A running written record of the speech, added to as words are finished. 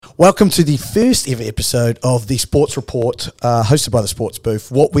Welcome to the first ever episode of the Sports Report, hosted by the Sports Booth.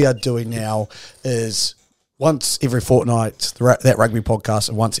 What we are doing now is once every fortnight, that rugby podcast,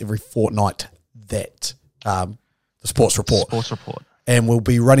 and once every fortnight, the Sports Report. Sports Report. And we'll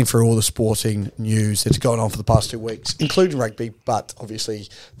be running through all the sporting news that's going on for the past 2 weeks, including rugby, but obviously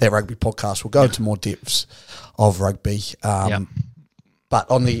that rugby podcast will go into more depths of rugby. But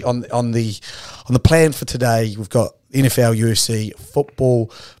on the plan for today, we've got NFL, UFC,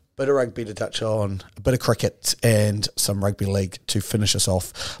 football, bit of rugby to touch on, a bit of cricket, and some rugby league to finish us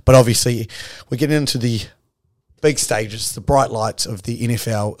off. But obviously, we're getting into the big stages, the bright lights of the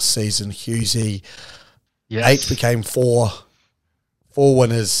NFL season. Hughesy, yes. 8 became 4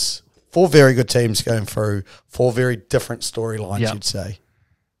 winners, 4 very good teams going through, 4 very different storylines, you'd say.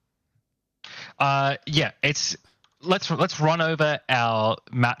 Let's run over our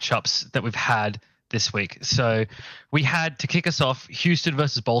matchups that we've had this week. So we had, to kick us off, Houston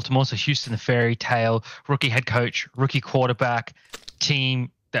versus Baltimore. So Houston, the fairy tale, rookie head coach, rookie quarterback team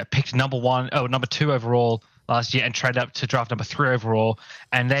that picked number 2 overall last year and traded up to draft number 3 overall.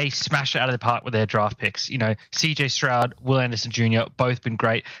 And they smashed it out of the park with their draft picks. You know, CJ Stroud, Will Anderson Jr., both been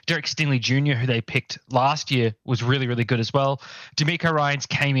great. Derek Stingley Jr., who they picked last year, was really, really good as well. D'Amico Ryans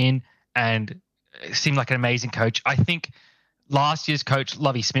came in and seemed like an amazing coach. I think last year's coach,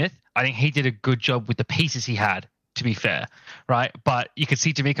 Lovie Smith, I think he did a good job with the pieces he had, to be fair, right? But you could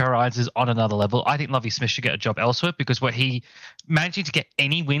see D'Amico Ryans is on another level. I think Lovie Smith should get a job elsewhere because what he managing to get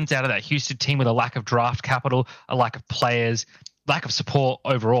any wins out of that Houston team with a lack of draft capital, a lack of players, lack of support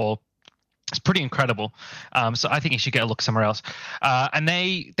overall, it's pretty incredible. So I think he should get a look somewhere else. And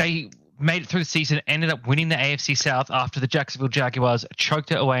they made it through the season, ended up winning the AFC South after the Jacksonville Jaguars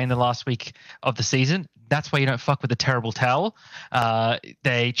choked it away in the last week of the season. That's why you don't fuck with the terrible towel.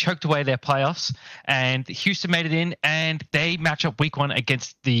 They choked away their playoffs, and Houston made it in, and they match up week 1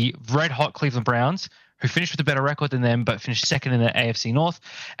 against the red-hot Cleveland Browns, who finished with a better record than them, but finished second in the AFC North,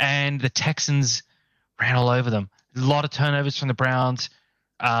 and the Texans ran all over them. A lot of turnovers from the Browns,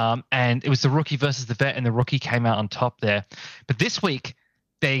 and it was the rookie versus the vet, and the rookie came out on top there. But this week,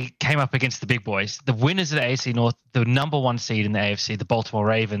 they came up against the big boys, the winners of the AFC North, the number 1 seed in the AFC, the Baltimore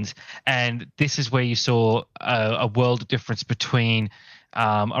Ravens. And this is where you saw a world of difference between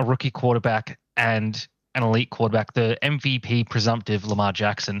a rookie quarterback and an elite quarterback, the MVP presumptive Lamar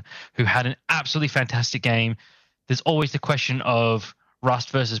Jackson, who had an absolutely fantastic game. There's always the question of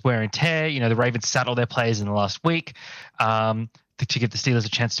rust versus wear and tear. You know, the Ravens sat all their players in the last week to give the Steelers a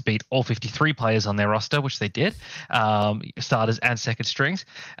chance to beat all 53 players on their roster, which they did, starters and second strings.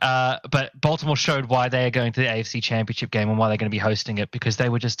 But Baltimore showed why they are going to the AFC Championship game and why they're going to be hosting it, because they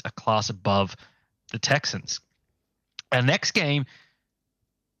were just a class above the Texans. Our next game,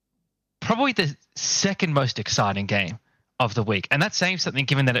 probably the second most exciting game of the week. And that's saying something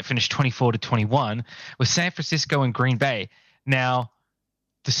given that it finished 24-21 with San Francisco and Green Bay. Now,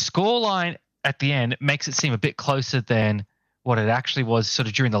 the scoreline at the end makes it seem a bit closer than what it actually was sort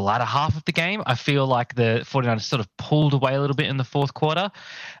of during the latter half of the game. I feel like the 49ers sort of pulled away a little bit in the fourth quarter.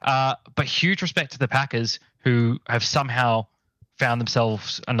 But huge respect to the Packers, who have somehow found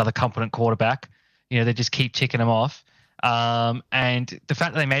themselves another competent quarterback. You know, they just keep ticking them off. And the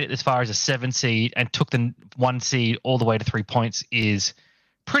fact that they made it as far as a 7 seed and took the 1 seed all the way to 3 points is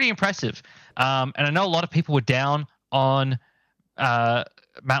pretty impressive. And I know a lot of people were down on Matt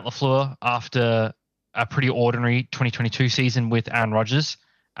LaFleur after a pretty ordinary 2022 season with Aaron Rodgers.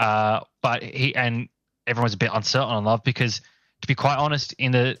 But everyone's a bit uncertain on Love because, to be quite honest,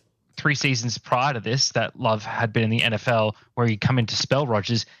 in the 3 seasons prior to this that Love had been in the NFL, where he'd come in to spell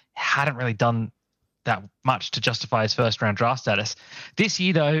Rodgers, hadn't really done that much to justify his first-round draft status. This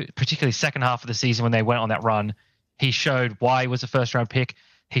year, though, particularly second half of the season when they went on that run, he showed why he was a first-round pick.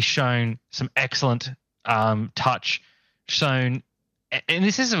 He's shown some excellent touch, and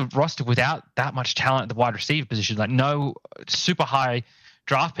this is a roster without that much talent at the wide receiver position, like no super high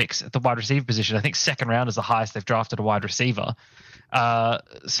draft picks at the wide receiver position. I think second round is the highest they've drafted a wide receiver.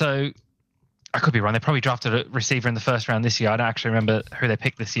 So I could be wrong. They probably drafted a receiver in the first round this year. I don't actually remember who they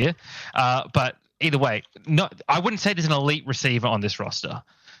picked this year. But either way, I wouldn't say there's an elite receiver on this roster.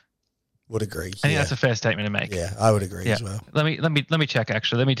 Would agree. I think that's a fair statement to make. Yeah, I would agree as well. Let me check.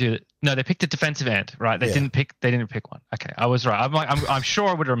 Actually, let me do it. No, they picked a defensive end, right? They didn't pick one. Okay, I was right. I'm sure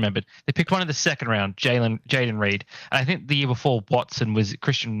I would have remembered. They picked one in the second round, Jaden Reed. And I think the year before Watson was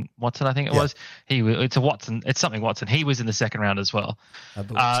Christian Watson. I think it was. It's a Watson. It's something Watson. He was in the second round as well. I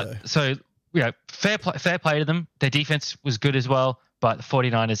believe so. Fair play to them. Their defense was good as well, but the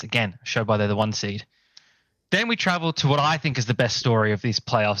 49ers again showed why they're the 1 seed. Then we traveled to what I think is the best story of these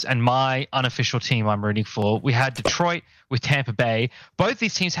playoffs and my unofficial team I'm rooting for. We had Detroit with Tampa Bay. Both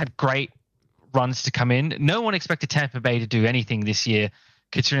these teams had great runs to come in. No one expected Tampa Bay to do anything this year,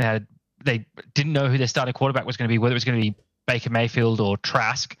 considering they didn't know who their starting quarterback was going to be, whether it was going to be Baker Mayfield or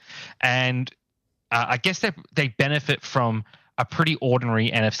Trask. And I guess they benefit from a pretty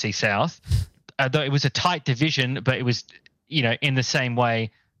ordinary NFC South. Though it was a tight division, but it was, in the same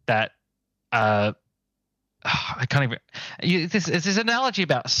way that I can't even. There's an analogy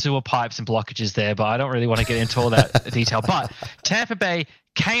about sewer pipes and blockages there, but I don't really want to get into all that detail. But Tampa Bay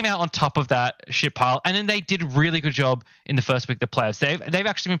came out on top of that shit pile, and then they did a really good job in the first week of the playoffs. They've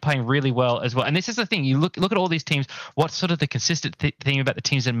actually been playing really well as well. And this is the thing: you look at all these teams. What's sort of the consistent theme about the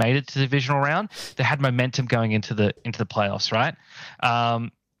teams that made it to the divisional round? They had momentum going into the playoffs, right?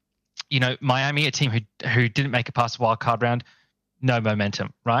 Miami, a team who didn't make it past the wild card round, no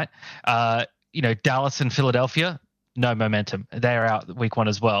momentum, right? Dallas and Philadelphia, no momentum. They're out week one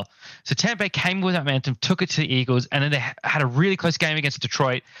as well. So Tampa Bay came with that momentum, took it to the Eagles, and then they had a really close game against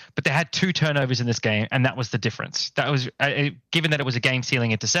Detroit, but they had 2 turnovers in this game, and that was the difference. That was given that it was a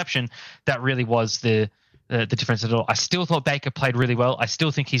game-sealing interception, that really was the difference at all. I still thought Baker played really well. I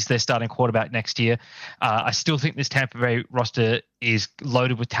still think he's their starting quarterback next year. I still think this Tampa Bay roster is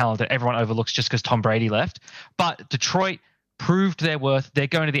loaded with talent that everyone overlooks just because Tom Brady left. But Detroit proved their worth. They're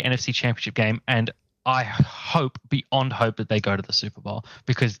going to the NFC Championship game, and I hope, beyond hope, that they go to the Super Bowl,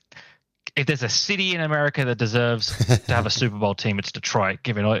 because if there's a city in America that deserves to have a Super Bowl team, it's Detroit,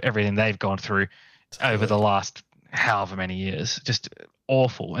 given everything they've gone through over the last however many years. Just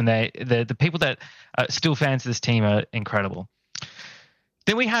awful. And the people that are still fans of this team are incredible.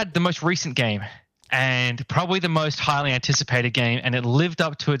 Then we had the most recent game, and probably the most highly anticipated game, and it lived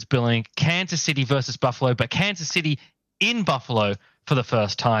up to its billing: Kansas City versus Buffalo, but Kansas City in Buffalo for the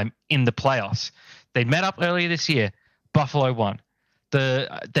first time in the playoffs. They met up earlier this year. Buffalo won.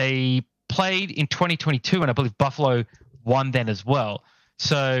 They played in 2022, and I believe Buffalo won then as well.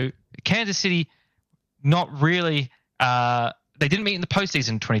 So Kansas City, not really. They didn't meet in the postseason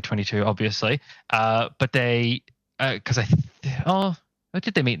in 2022, obviously, but they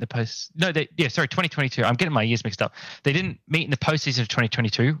did they meet in the post? No, 2022. I'm getting my years mixed up. They didn't meet in the postseason of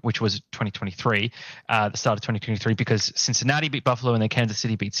 2022, which was 2023, the start of 2023, because Cincinnati beat Buffalo and then Kansas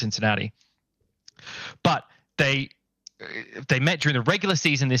City beat Cincinnati. But they met during the regular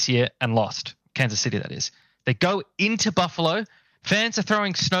season this year and lost. Kansas City, that is. They go into Buffalo. Fans are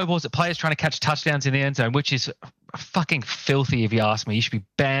throwing snowballs at players trying to catch touchdowns in the end zone, which is fucking filthy if you ask me. You should be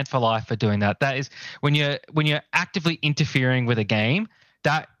banned for life for doing that. That is when you're actively interfering with a game.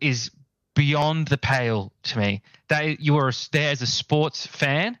 That is beyond the pale to me. That you are there as a sports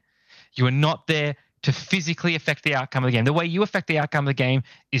fan. You are not there to physically affect the outcome of the game. The way you affect the outcome of the game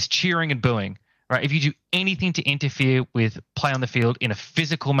is cheering and booing, right? If you do anything to interfere with play on the field in a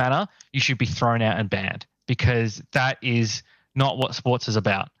physical manner, you should be thrown out and banned, because that is not what sports is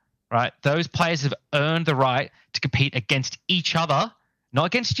about, right? Those players have earned the right to compete against each other, not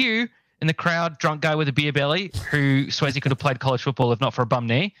against you in the crowd, drunk guy with a beer belly who swears he could have played college football if not for a bum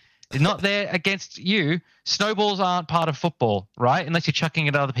knee. They're not there against you. Snowballs aren't part of football, right? Unless you're chucking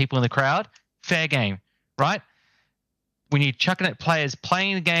it at other people in the crowd. Fair game, right? When you're chucking at players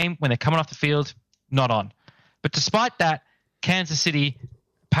playing the game, when they're coming off the field, not on. But despite that, Kansas City,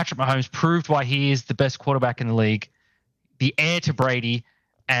 Patrick Mahomes proved why he is the best quarterback in the league, the heir to Brady.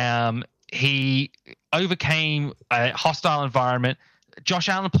 He overcame a hostile environment. Josh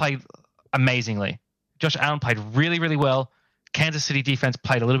Allen played amazingly. Josh Allen played really, really well. Kansas City defense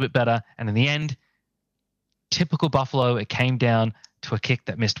played a little bit better. And in the end, typical Buffalo, it came down to a kick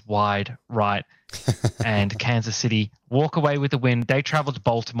that missed wide right. And Kansas City walk away with the win. They traveled to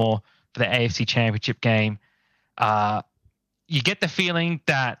Baltimore for the AFC Championship game. You get the feeling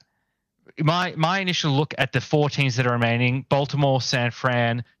that my initial look at the 4 teams that are remaining, Baltimore, San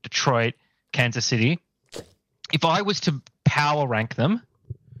Fran, Detroit, Kansas City, if I was to power rank them,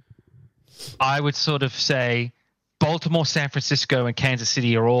 I would sort of say Baltimore, San Francisco, and Kansas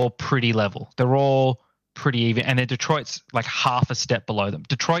City are all pretty level. They're all pretty even. And then Detroit's like half a step below them.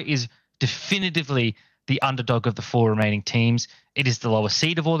 Detroit is definitively the underdog of the 4 remaining teams. It is the lowest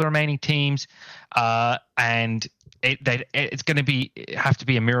seed of all the remaining teams. And it's going to have to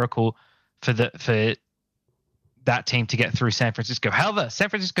be a miracle for that team to get through San Francisco. However, San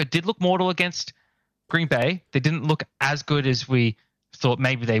Francisco did look mortal against Green Bay. They didn't look as good as we thought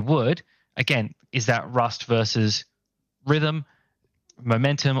maybe they would. Again, is that rust versus rhythm,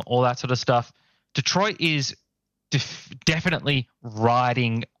 momentum, all that sort of stuff? Detroit is definitely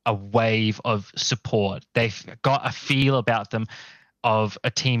riding a wave of support. They've got a feel about them of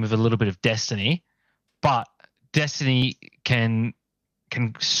a team with a little bit of destiny, but destiny can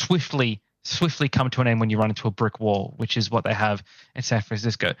swiftly come to an end when you run into a brick wall, which is what they have in San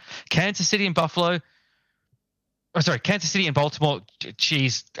Francisco. Kansas City and Baltimore.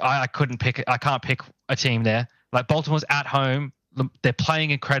 Geez, I couldn't pick. I can't pick a team there. Like Baltimore's at home, they're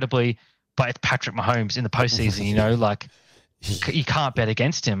playing incredibly, but it's Patrick Mahomes in the postseason. You know, like you can't bet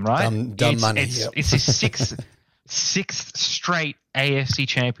against him, right? Dumb money. It's his sixth straight AFC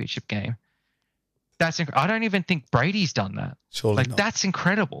Championship game. I don't even think Brady's done that. Surely not. That's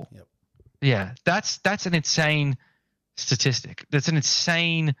incredible. Yep. Yeah, that's an insane statistic. That's an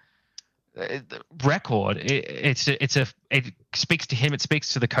insane record. It speaks to him. It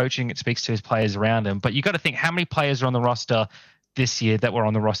speaks to the coaching. It speaks to his players around him. But you got to think how many players are on the roster this year that were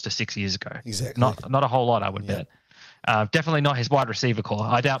on the roster 6 years ago. Exactly. Not a whole lot, I would bet. Definitely not his wide receiver core.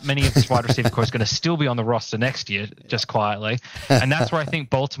 I doubt many of his wide receiver core is going to still be on the roster next year, just quietly. And that's where I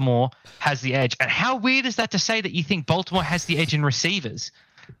think Baltimore has the edge. And how weird is that to say that you think Baltimore has the edge in receivers?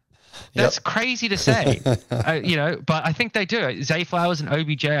 That's crazy to say, but I think they do. Zay Flowers and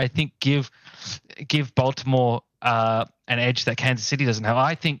OBJ, I think, give Baltimore an edge that Kansas City doesn't have.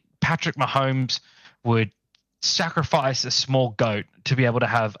 I think Patrick Mahomes would sacrifice a small goat to be able to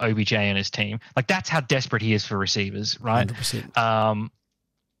have OBJ in his team. Like that's how desperate he is for receivers, right? 100%.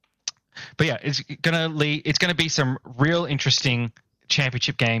 But yeah, it's gonna be some real interesting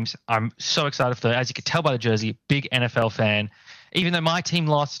championship games. I'm so excited for that. As you can tell by the jersey, big NFL fan. Even though my team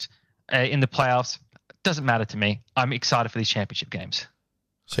lost in the playoffs, doesn't matter to me. I'm excited for these championship games.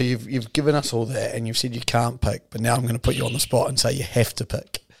 So you've given us all that, and you've said you can't pick, but now I'm going to put you on the spot and say you have to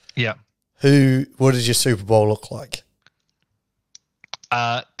pick. Yeah. What does your Super Bowl look like?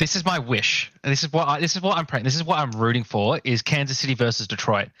 This is my wish. This is what I'm praying. This is what I'm rooting for is Kansas City versus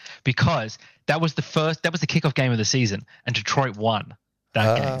Detroit, because that was the kickoff game of the season and Detroit won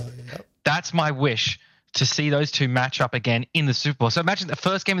that game. Yep. That's my wish, to see those two match up again in the Super Bowl. So imagine the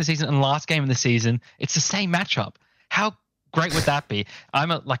first game of the season and last game of the season, it's the same matchup. How great would that be?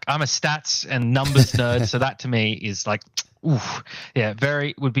 I'm a stats and numbers nerd, so that to me is like, oof, yeah,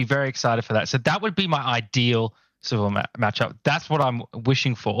 would be very excited for that. So that would be my ideal Super Bowl matchup. That's what I'm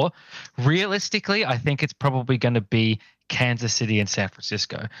wishing for. Realistically, I think it's probably going to be Kansas City and San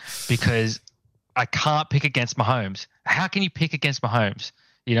Francisco, because I can't pick against Mahomes. How can you pick against Mahomes?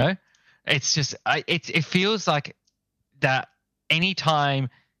 You know, it's just it feels like that anytime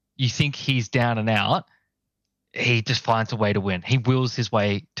you think he's down and out, he just finds a way to win. He wills his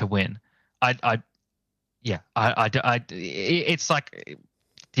way to win. It's like, yeah, I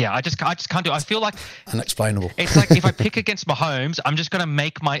just can't do it. I feel like unexplainable. It's like if I pick against Mahomes, I'm just going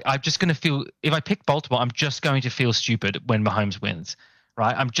to feel, if I pick Baltimore, I'm just going to feel stupid when Mahomes wins,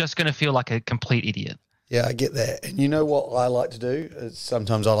 right? I'm just going to feel like a complete idiot. Yeah, I get that. And you know what I like to do?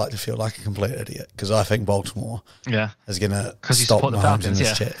 Sometimes I like to feel like a complete idiot, because I think Baltimore is going to stop Mahomes in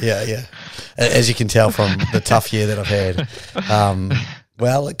this chat. Yeah. As you can tell from the tough year that I've had.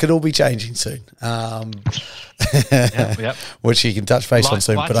 Well, it could all be changing soon. Yep. Which you can touch base on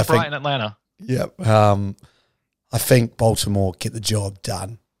soon. But I think in Atlanta. Yep. I think Baltimore get the job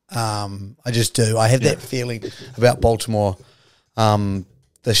done. I just do. I have that feeling about Baltimore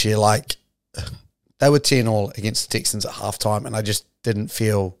this year. Like, they were 10-all against the Texans at halftime, and I just didn't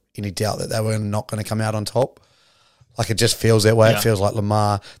feel any doubt that they were not going to come out on top. Like, it just feels that way. Yeah. It feels like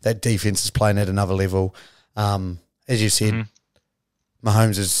Lamar, that defense is playing at another level. As you said,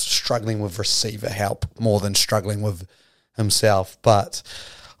 Mahomes is struggling with receiver help more than struggling with himself. But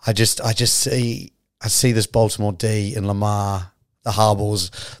I see this Baltimore D and Lamar, the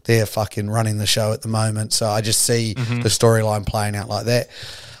Harballs, they're fucking running the show at the moment. So I just see the storyline playing out like that.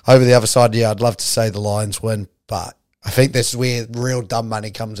 Over the other side, yeah, I'd love to say the Lions win, but I think that's where real dumb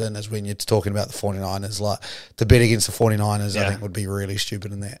money comes in, is when you're talking about the 49ers. Like, to bet against the 49ers, I think would be really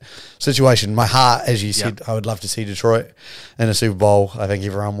stupid in that situation. My heart, as you said, I would love to see Detroit in a Super Bowl. I think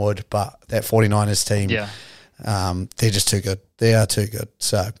everyone would, but that 49ers team, they're just too good. They are too good.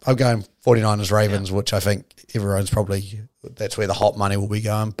 So I'm going 49ers Ravens, which I think everyone's probably, that's where the hot money will be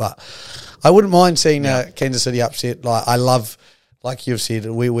going. But I wouldn't mind seeing Kansas City upset. Like, I love, like you've said,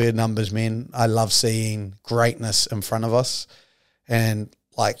 we're numbers men. I love seeing greatness in front of us. And,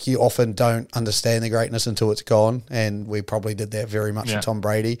 like, you often don't understand the greatness until it's gone. And we probably did that very much with Tom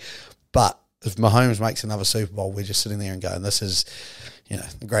Brady. But if Mahomes makes another Super Bowl, we're just sitting there and going, this is,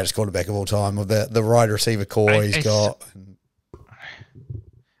 the greatest quarterback of all time, with the wide receiver core he's got.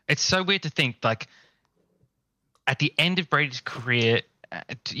 It's so weird to think, like, at the end of Brady's career,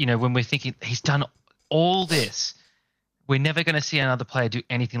 when we're thinking he's done all this, we're never going to see another player do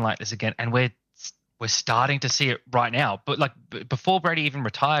anything like this again. And we're starting to see it right now. But, like, before Brady even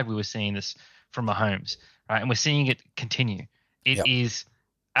retired, we were seeing this from Mahomes, right? And we're seeing it continue. It is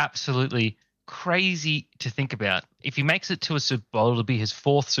absolutely crazy to think about. If he makes it to a Super Bowl, it'll be his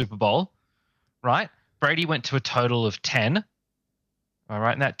 4th Super Bowl, right? Brady went to a total of 10. All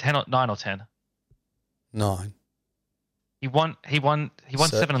right, and that 9 or 10? 9. He won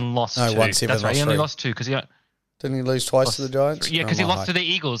 7 and lost 2. No, 1 7. That's right. He only lost 2 because he didn't he lose twice to the Giants? 3. Yeah, because he lost to the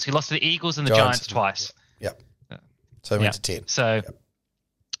Eagles. He lost to the Eagles and the Giants twice. Yep. So he went to 10. So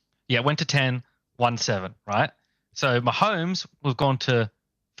went to 10, won 7, right? So Mahomes we've gone to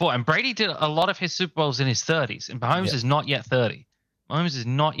 4, and Brady did a lot of his Super Bowls in his 30s, and Mahomes is not yet 30. Mahomes is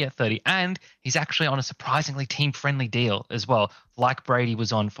not yet 30, and he's actually on a surprisingly team-friendly deal as well, like Brady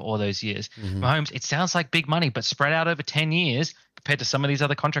was on for all those years. Mahomes, it sounds like big money, but spread out over 10 years compared to some of these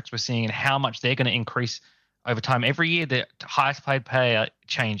other contracts we're seeing and how much they're going to increase over time. Every year, the highest paid player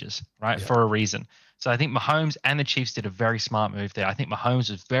changes, right, for a reason. So I think Mahomes and the Chiefs did a very smart move there. I think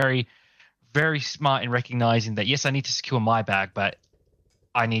Mahomes was very, very smart in recognizing that, yes, I need to secure my bag, but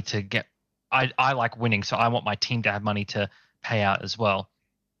I need to get – I like winning, so I want my team to have money to – pay out as well.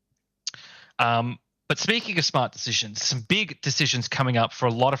 But speaking of smart decisions, some big decisions coming up for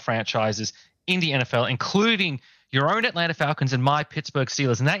a lot of franchises in the NFL, including your own Atlanta Falcons and my Pittsburgh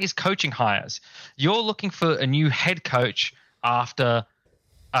Steelers, and that is coaching hires. You're looking for a new head coach after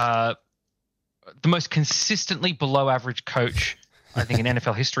the most consistently below average coach, I think, in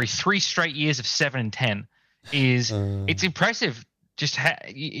NFL history. 3 straight years of 7 and 10 it's impressive. Just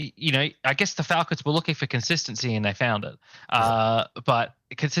I guess the Falcons were looking for consistency and they found it, but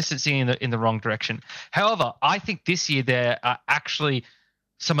consistency in the wrong direction. However, I think this year there are actually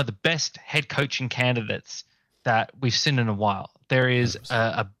some of the best head coaching candidates that we've seen in a while. There is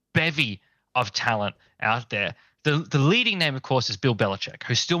a bevy of talent out there. The leading name, of course, is Bill Belichick,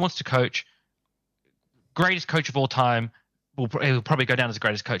 who still wants to coach. Greatest coach of all time. He'll probably go down as the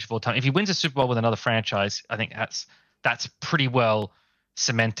greatest coach of all time. If he wins a Super Bowl with another franchise, I think that's pretty well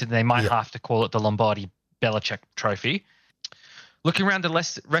cemented. They might have to call it the Lombardi Belichick Trophy. Looking around the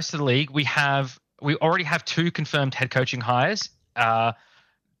rest of the league, we already have 2 confirmed head coaching hires. Both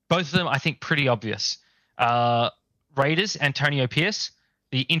of them, I think, pretty obvious. Raiders, Antonio Pierce,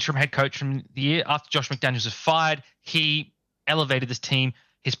 the interim head coach from the year after Josh McDaniels was fired. He elevated this team.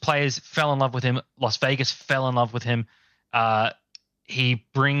 His players fell in love with him. Las Vegas fell in love with him. He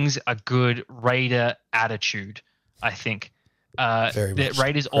brings a good Raider attitude, I think. Very much. The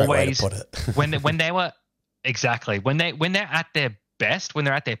Raiders Great always way to put it. when they were exactly when they're at their best, when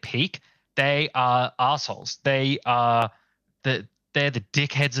they're at their peak, they are arseholes. They're the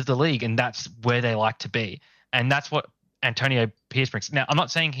dickheads of the league, and that's where they like to be. And that's what Antonio Pierce brings. Now, I'm not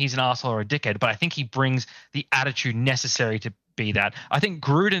saying he's an arsehole or a dickhead, but I think he brings the attitude necessary to be that. I think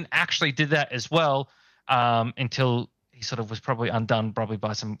Gruden actually did that as well, until he sort of was probably undone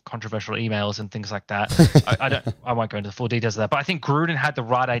by some controversial emails and things like that. I won't go into the full details of that, but I think Gruden had the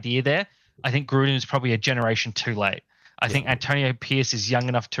right idea there. I think Gruden is probably a generation too late. I think Antonio Pierce is young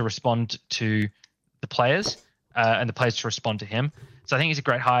enough to respond to the players, and the players to respond to him. So I think he's a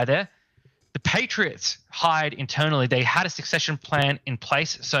great hire there. The Patriots hired internally. They had a succession plan in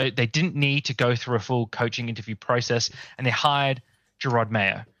place, so they didn't need to go through a full coaching interview process, and they hired Gerard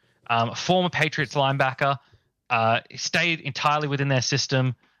Mayo, a former Patriots linebacker. Stayed entirely within their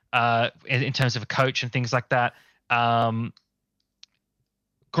system in terms of a coach and things like that.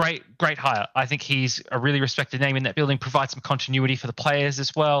 Great hire. I think he's a really respected name in that building, provides some continuity for the players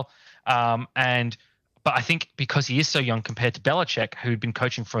as well. But I think because he is so young compared to Belichick, who'd been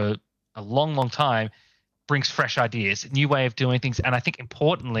coaching for a long, long time, brings fresh ideas, new way of doing things. And I think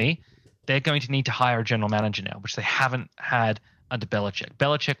importantly, they're going to need to hire a general manager now, which they haven't had under Belichick.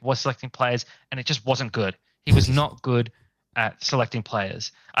 Belichick was selecting players and it just wasn't good. He was not good at selecting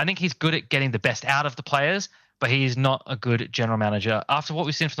players. I think he's good at getting the best out of the players, but he is not a good general manager after what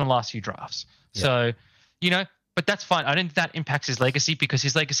we've seen from the last few drafts. Yeah. So, but that's fine. I don't think that impacts his legacy because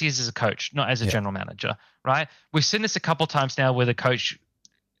his legacy is as a coach, not as a general manager, right? We've seen this a couple of times now where the coach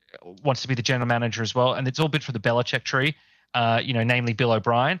wants to be the general manager as well, and it's all been for the Belichick tree, namely Bill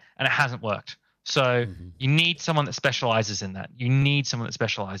O'Brien, and it hasn't worked. So you need someone that specializes in that.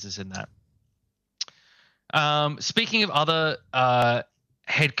 Speaking of other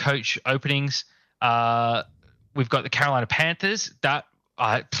head coach openings, we've got the Carolina Panthers. That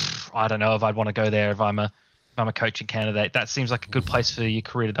I don't know if I'd want to go there if I'm a coaching candidate. That seems like a good place for your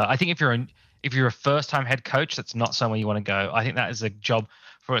career to die. I think if you're a first-time head coach, that's not somewhere you want to go. I think that is a job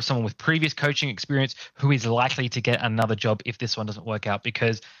for someone with previous coaching experience who is likely to get another job if this one doesn't work out,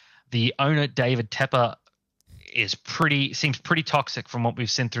 because the owner, David Tepper, seems pretty toxic from what we've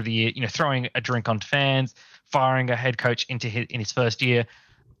seen through the year. Throwing a drink on fans, firing a head coach in his first year.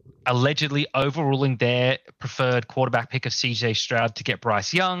 allegedly overruling their preferred quarterback pick of CJ Stroud to get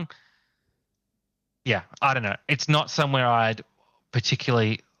Bryce Young. Yeah, I don't know. It's not somewhere I'd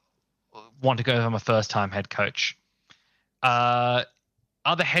particularly want to go if I'm a first-time head coach.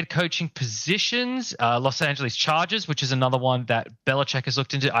 Other head coaching positions, Los Angeles Chargers, which is another one that Belichick has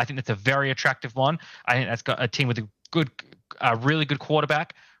looked into. I think that's a very attractive one. I think that's got a team with a really good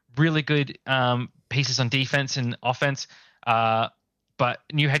quarterback, really good pieces on defense and offense. But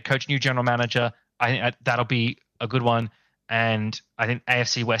new head coach, new general manager, I think that'll be a good one. And I think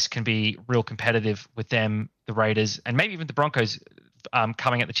AFC West can be real competitive with them, the Raiders, and maybe even the Broncos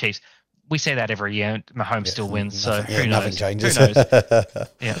coming at the Chiefs. We say that every year, and Mahomes still wins. So who knows? Nothing changes. Who knows?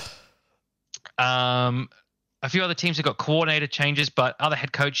 Yeah. A few other teams have got coordinator changes, but other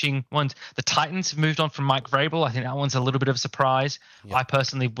head coaching ones. The Titans have moved on from Mike Vrabel. I think that one's a little bit of a surprise. Yep. I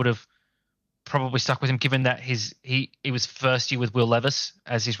personally would have probably stuck with him, given that he was first year with Will Levis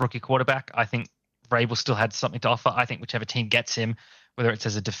as his rookie quarterback. I think Vrabel still had something to offer. I think whichever team gets him, whether it's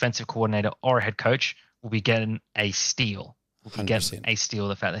as a defensive coordinator or a head coach, will be getting a steal. Will be getting a steal,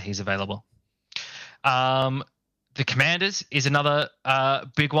 the fact that he's available. The Commanders is another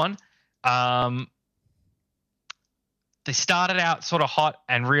big one. They started out sort of hot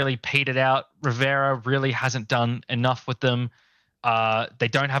and really petered out. Rivera really hasn't done enough with them. They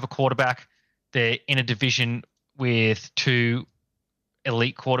don't have a quarterback. They're in a division with two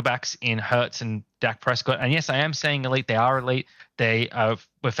elite quarterbacks in Hurts and Dak Prescott. And yes, I am saying elite. They are elite. They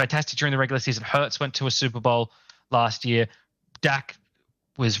were fantastic during the regular season. Hurts went to a Super Bowl last year. Dak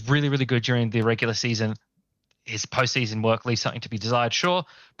was really, really good during the regular season. His postseason work leaves something to be desired, sure,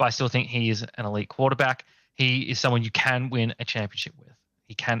 but I still think he is an elite quarterback. He is someone you can win a championship with.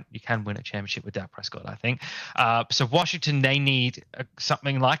 You can win a championship with Dak Prescott, I think. So Washington, they need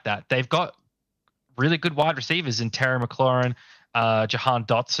something like that. They've got really good wide receivers in Terry McLaurin, Jahan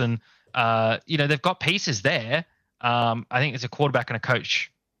Dotson. They've got pieces there. I think it's a quarterback and a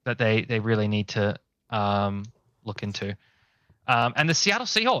coach that they really need to look into. And the Seattle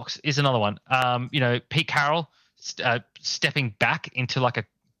Seahawks is another one. Pete Carroll stepping back into like a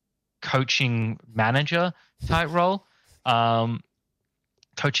coaching manager type role,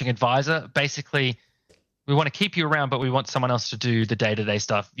 coaching advisor. Basically, we want to keep you around, but we want someone else to do the day-to-day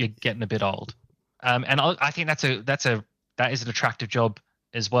stuff. You're getting a bit old. And I think that is an attractive job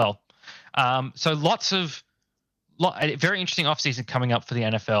as well. So very interesting offseason coming up for the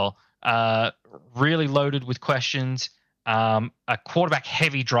NFL. Really loaded with questions. A quarterback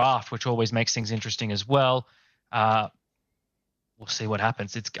heavy draft, which always makes things interesting as well. We'll see what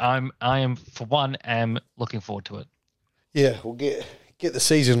happens. I am for one am looking forward to it. Yeah, we'll get the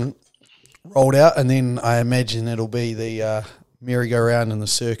season rolled out, and then I imagine it'll be the merry-go-round and the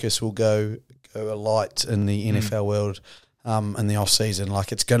circus will go alight in the NFL world in the off season.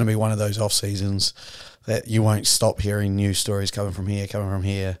 Like, it's going to be one of those off seasons that you won't stop hearing news stories coming from here.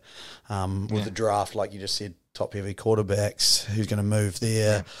 With the draft, like you just said, top-heavy quarterbacks, who's going to move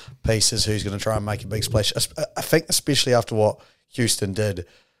their pieces, who's going to try and make a big splash. I think especially after what Houston did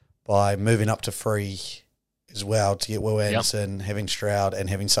by moving up to 3 as well to get Will Anderson, having Stroud, and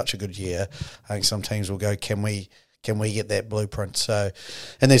having such a good year. I think some teams will go, can we get that blueprint? So,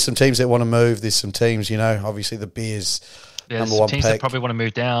 and there's some teams that want to move. There's some teams, obviously the Bears, number one pick. Teams that probably want to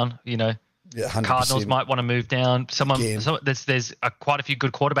move down, Yeah, 100%. Cardinals might want to move down. There's quite a few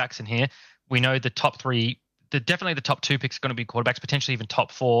good quarterbacks in here. We know the top 3, definitely the top 2 picks are going to be quarterbacks, potentially even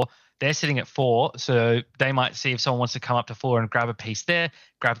top 4. They're sitting at 4, so they might see if someone wants to come up to 4 and grab a piece there,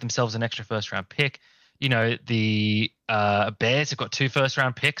 grab themselves an extra first-round pick. The Bears have got 2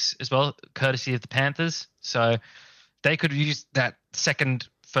 first-round picks as well, courtesy of the Panthers. So they could use that second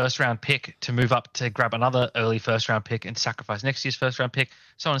first-round pick to move up to grab another early first-round pick and sacrifice next year's first-round pick,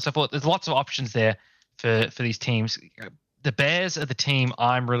 so on and so forth. There's lots of options there for these teams. The Bears are the team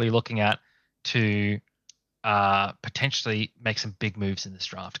I'm really looking at to potentially make some big moves in this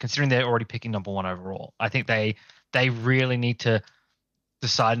draft, considering they're already picking number 1 overall. I think they really need to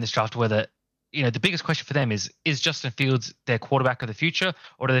decide in this draft whether, the biggest question for them is Justin Fields their quarterback of the future,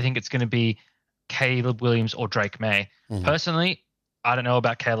 or do they think it's going to be Caleb Williams or Drake May? Mm-hmm. Personally, I don't know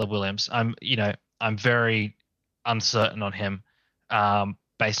about Caleb Williams. I'm very uncertain on him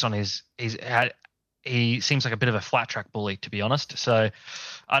based on he seems like a bit of a flat track bully, to be honest. So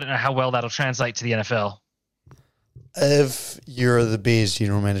I don't know how well that'll translate to the NFL. If you're the Bears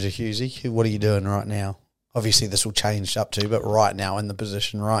general manager, Hughesy, what are you doing right now? Obviously, this will change up to, but right now, in the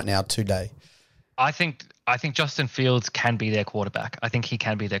position right now, today. I think Justin Fields can be their quarterback. I think he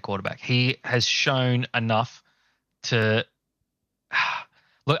can be their quarterback. He has shown enough to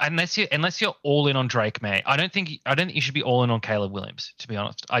Look, unless you're all in on Drake May, I don't think you should be all in on Caleb Williams. To be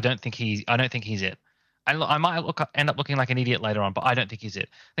honest, I don't think he's it. And look, I might end up looking like an idiot later on, but I don't think he's it.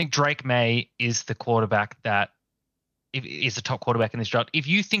 I think Drake May is the quarterback that is the top quarterback in this draft. If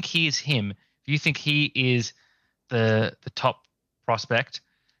you think he is him, if you think he is the top prospect,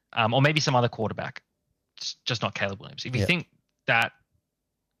 or maybe some other quarterback, it's just not Caleb Williams. If you think that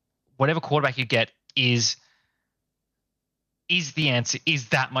whatever quarterback you get is the answer, is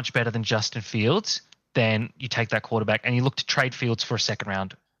that much better than Justin Fields, then you take that quarterback and you look to trade Fields for a second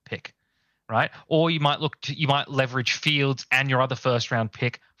round pick, right? Or you might leverage Fields and your other first round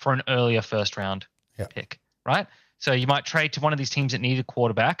pick for an earlier first round pick, right? So you might trade to one of these teams that need a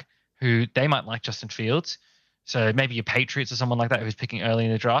quarterback who they might like Justin Fields. So maybe your Patriots or someone like that who's picking early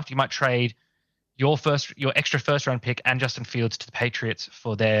in the draft. You might trade your extra first round pick and Justin Fields to the Patriots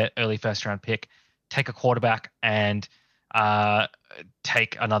for their early first round pick, take a quarterback and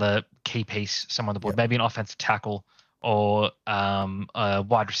take another key piece, someone on the board, maybe an offensive tackle or a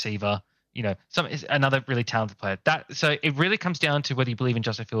wide receiver, another really talented player. So it really comes down to whether you believe in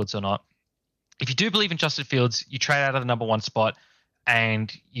Justin Fields or not. If you do believe in Justin Fields, you trade out of the number one spot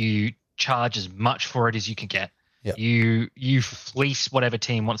and you charge as much for it as you can get. Yep. You fleece whatever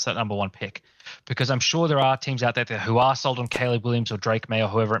team wants that number one pick, because I'm sure there are teams out there who are sold on Caleb Williams or Drake May or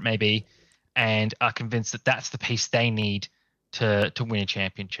whoever it may be, and are convinced that that's the piece they need to win a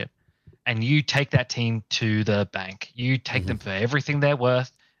championship. And you take that team to the bank. You take them for everything they're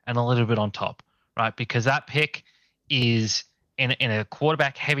worth and a little bit on top, right? Because that pick is in a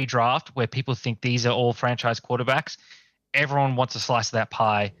quarterback-heavy draft where people think these are all franchise quarterbacks. Everyone wants a slice of that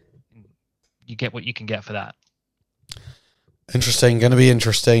pie. You get what you can get for that. Interesting. Going to be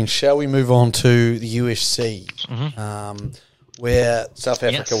interesting. Shall we move on to the UFC? Where South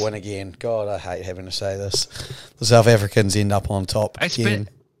Africa win again. God, I hate having to say this. The South Africans end up on top again.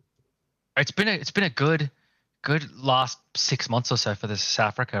 It's been a good last 6 months or so for South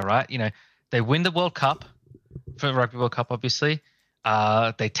Africa, right? They win the World Cup, for the Rugby World Cup, obviously.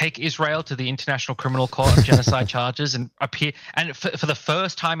 They take Israel to the International Criminal Court of genocide charges and appear, and for the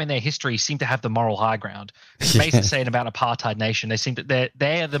first time in their history, seem to have the moral high ground. It's amazing to say about apartheid nation. They seem that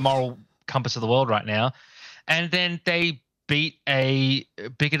they're the moral compass of the world right now, and then they beat a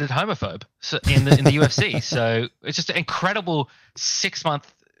bigoted homophobe in the UFC. So it's just an incredible 6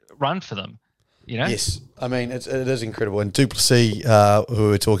 month run for them. Yes, I mean it is incredible. And Du Plessis, who we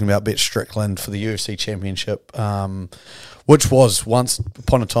were talking about, beat Strickland for the UFC championship, which was once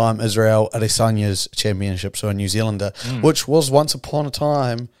upon a time Israel Adesanya's championship, so a New Zealander, which was once upon a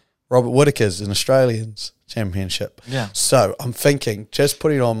time Robert Whittaker's, an Australian's championship. Yeah. So I'm thinking, just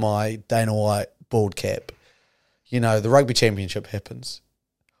putting on my Dana White bald cap, the rugby championship happens.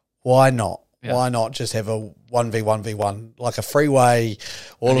 Why not? Yeah. Why not just have a 1v1v1, like a freeway,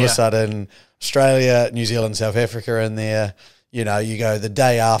 all of a sudden, Australia, New Zealand, South Africa in there. You go the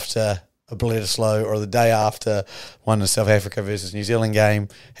day after a Bledisloe or the day after one of the South Africa versus New Zealand game,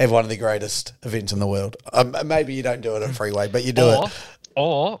 have one of the greatest events in the world. Maybe you don't do it at freeway, but you do it.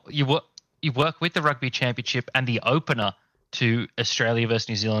 Or you work with the Rugby Championship and the opener to Australia versus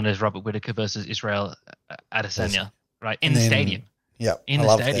New Zealand as Robert Whittaker versus Israel Adesanya, right? In the stadium. Yeah, in I the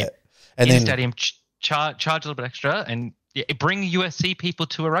love stadium. that. And in then the stadium, charge a little bit extra and bring UFC people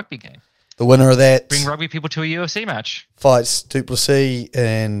to a rugby game. The winner of that bring rugby people to a UFC match. Fights Du Plessis,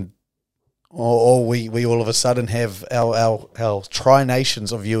 and or we all of a sudden have our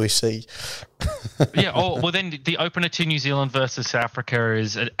tri-nations of UFC. Then the opener to New Zealand versus South Africa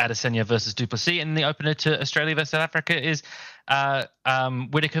is Adesanya versus Du Plessis, and the opener to Australia versus South Africa is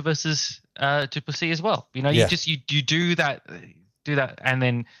Whittaker versus Du Plessis as well. You do that, and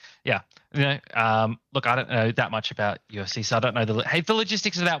then look, I don't know that much about UFC, so I don't know the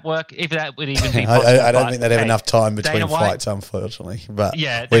logistics of that work, if that would even be possible. I don't think they'd have enough time between fights, unfortunately. But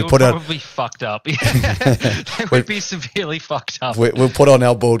they would probably be fucked up. They would be severely fucked up. We'll put on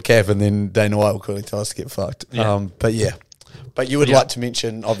our bald cap, and then Dana White will quickly tell us to get fucked. Yeah. But you would like to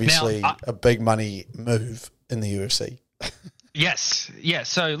mention, obviously, a big money move in the UFC. Yes.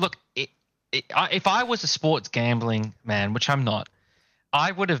 So look, if I was a sports gambling man, which I'm not, I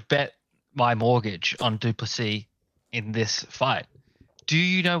would have bet my mortgage on Du Plessis in this fight. Do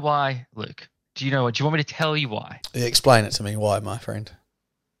you know why, Luke? Do you want me to tell you why? Explain it to me. Why, my friend?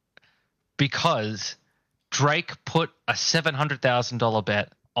 Because Drake put a $700,000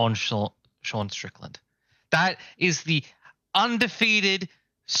 bet on Sean Strickland. That is the undefeated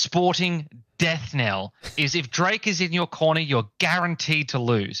sporting death knell. Is if Drake is in your corner, you're guaranteed to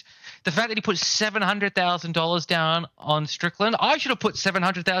lose. The fact that he put $700,000 down on Strickland, I should have put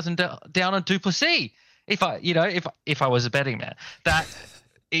 $700,000 down on Du Plessis if I was a betting man.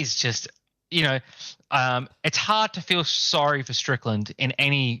 is just, it's hard to feel sorry for Strickland in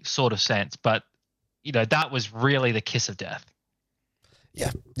any sort of sense, but that was really the kiss of death.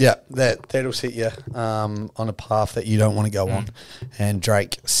 Yeah, that'll set you on a path that you don't want to go on, and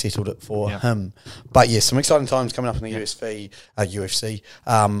Drake settled it for him. But some exciting times coming up in the UFC.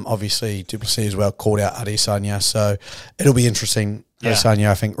 Obviously, Du Plessis as well called out Adesanya, so it'll be interesting. Adesanya,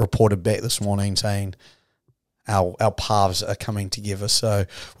 I think, reported back this morning saying our paths are coming together, so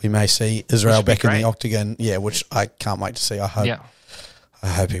we may see Israel back in the octagon. Yeah, which I can't wait to see. I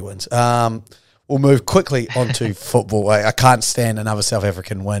hope he wins. We'll move quickly onto football. I can't stand another South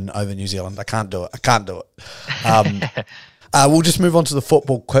African win over New Zealand. I can't do it. We'll just move on to the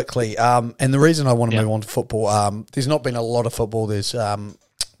football quickly. And the reason I want to move on to football, there's not been a lot of football. There's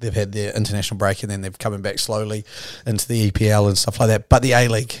they've had their international break and then they're coming back slowly into the EPL and stuff like that. But the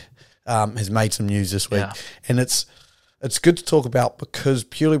A-League has made some news this week, and it's good to talk about because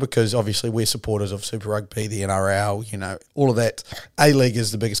obviously we're supporters of Super Rugby, the NRL, all of that. A-League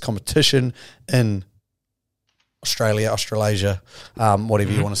is the biggest competition in Australasia,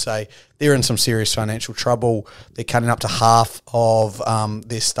 whatever you want to say. They're in some serious financial trouble. They're cutting up to half of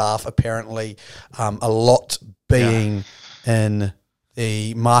their staff, apparently. A lot being in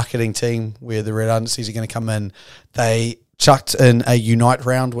the marketing team where the redundancies are going to come in. They chucked in a Unite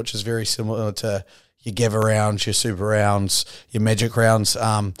round, which is very similar to your Gather rounds, your Super rounds, your Magic rounds,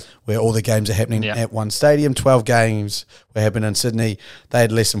 where all the games are happening at one stadium. 12 games were happening in Sydney. They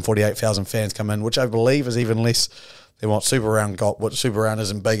had less than 48,000 fans come in, which I believe is even less than what Super Round got. What Super Round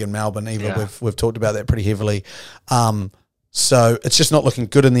isn't big in Melbourne either. Yeah. We've talked about that pretty heavily. So it's just not looking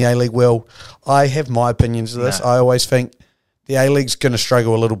good in the A-League world. I have my opinions of this. I always think the A-League's going to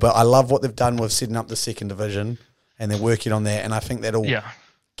struggle a little bit. I love what they've done with setting up the second division, and they're working on that, and I think that'll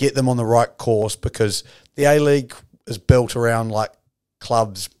get them on the right course, because the A-League is built around like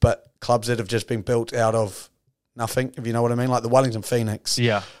clubs, but clubs that have just been built out of nothing, if you know what I mean. Like the Wellington Phoenix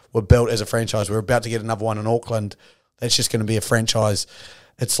were built as a franchise. We're about to get another one in Auckland. That's just going to be a franchise.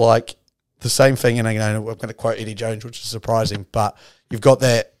 It's like the same thing, and I'm going to quote Eddie Jones, which is surprising, but you've got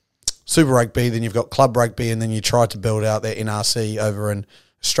that Super Rugby, then you've got Club Rugby, and then you tried to build out that NRC over in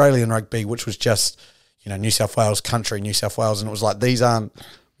Australian Rugby, which was just, New South Wales country, New South Wales, and it was like, these aren't,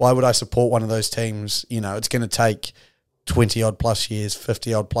 why would I support one of those teams? It's going to take 20-odd plus years,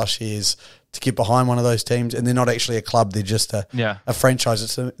 50-odd plus years to get behind one of those teams, and they're not actually a club, they're just a franchise.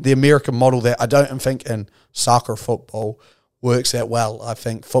 It's the American model that I don't think in soccer football works that well. I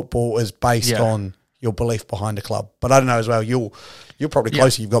think football is based on your belief behind a club. But I don't know as well, you're probably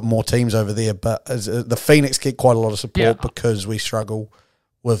closer, you've got more teams over there, but the Phoenix get quite a lot of support because we struggle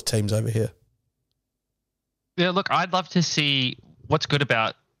with teams over here. Yeah, look, I'd love to see what's good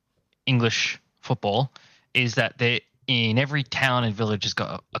about English football is that in every town and village has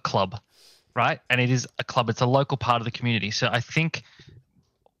got a club, right? And it is a club. It's a local part of the community. So I think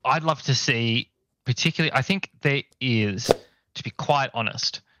I'd love to see, particularly, I think there is, to be quite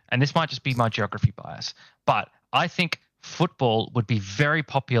honest, and this might just be my geography bias, but I think football would be very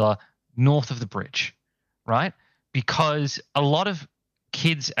popular north of the bridge, right? Because a lot of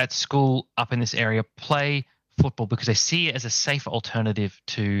kids at school up in this area play football because they see it as a safer alternative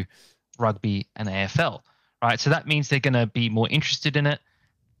to rugby and AFL, right? So that means they're going to be more interested in it.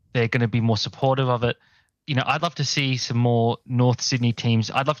 They're going to be more supportive of it. I'd love to see some more North Sydney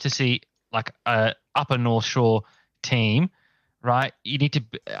teams. I'd love to see like a Upper North Shore team, right? You need to.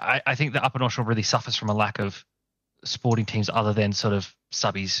 I think the Upper North Shore really suffers from a lack of sporting teams other than sort of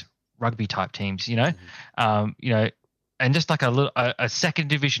subbies rugby type teams. And just like a second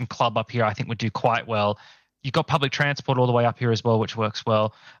division club up here, I think would do quite well. You've got public transport all the way up here as well, which works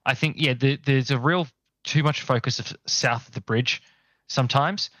well. I think, there's a real too much focus of south of the bridge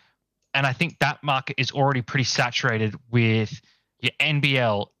sometimes. And I think that market is already pretty saturated with your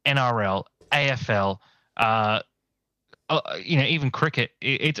NBL, NRL, AFL, even cricket.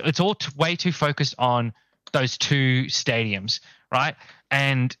 It's all way too focused on those two stadiums, right?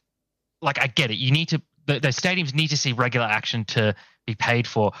 And like, I get it. You need to, the stadiums need to see regular action to be paid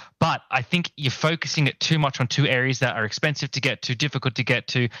for. But I think you're focusing it too much on two areas that are expensive to get to, difficult to get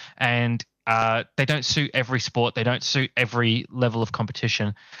to, and they don't suit every sport. They don't suit every level of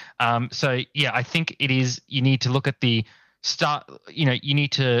competition. I think it is, you need to look at the start, you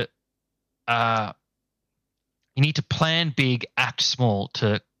need to plan big, act small,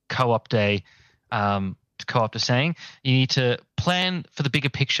 to co-opt a saying. You need to plan for the bigger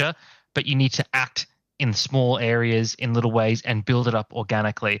picture, but you need to act in small areas, in little ways, and build it up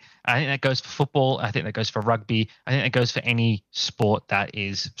organically. I think that goes for football. I think that goes for rugby. I think that goes for any sport that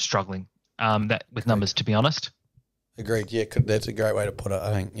is struggling with numbers, to be honest. Agreed. Yeah, that's a great way to put it.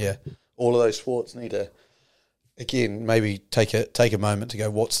 I think, yeah, all of those sports need to, again, maybe take a moment to go,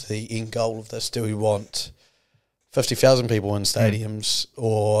 what's the end goal of this? Do we want 50,000 people in stadiums,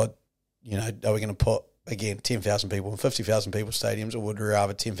 or, you know, are we going to put, again, 10,000 people in 50,000 people stadiums, or would we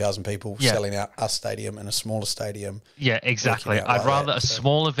rather 10,000 people selling out a stadium in a smaller stadium? Yeah, exactly. I'd rather a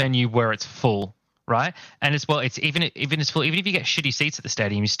smaller venue where it's full, right? And as well, it's even it's full. Even if you get shitty seats at the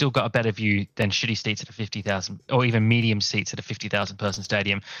stadium, you still got a better view than shitty seats at a 50,000, or even medium seats at a 50,000 person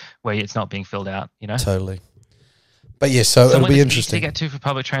stadium where it's not being filled out. You know, totally. But yeah, so it'll be interesting to get to for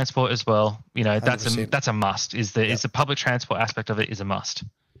public transport as well. You know, that's a must. Is the public transport aspect of it is a must.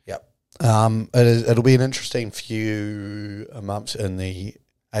 Yep. It'll be an interesting few months in the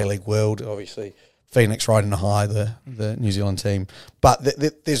A-League world. Obviously, Phoenix riding a high, the New Zealand team. But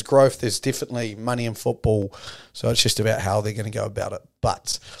there's growth. There's definitely money in football. So it's just about how they're going to go about it.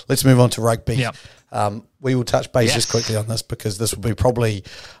 But let's move on to rugby. Yep. We will touch base just quickly on this because this will be probably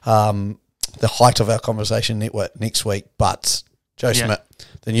the height of our conversation network next week. But Joe Schmidt,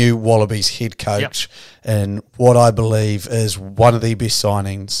 the new Wallabies head coach, and what I believe is one of the best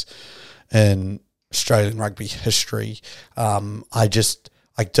signings in Australian rugby history. I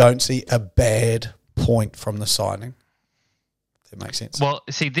don't see a bad point from the signing. If that makes sense. Well,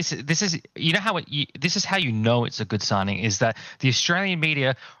 see, this is you know how this is how you know it's a good signing is that the Australian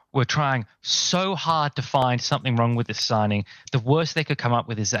media were trying so hard to find something wrong with this signing. The worst they could come up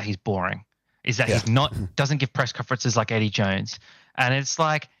with is that he's boring. Is that he's doesn't give press conferences like Eddie Jones, and it's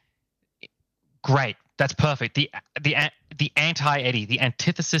like, great, that's perfect. The anti-Eddie, the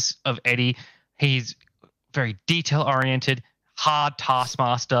antithesis of Eddie. He's very detail oriented, hard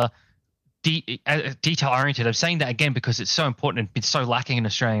taskmaster, detail oriented. I'm saying that again because it's so important and been so lacking in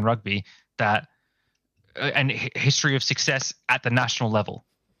Australian rugby that and history of success at the national level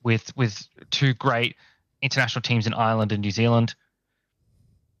with two great international teams in Ireland and New Zealand.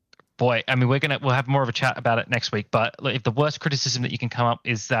 Boy, I mean, we'll have more of a chat about it next week. But if the worst criticism that you can come up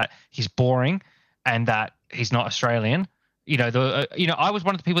is that he's boring and that he's not Australian, I was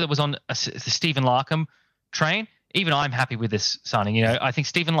one of the people that was on the Stephen Larkham train. Even I'm happy with this signing. You know, I think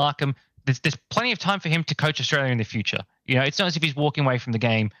Stephen Larkham, there's plenty of time for him to coach Australia in the future. You know, it's not as if he's walking away from the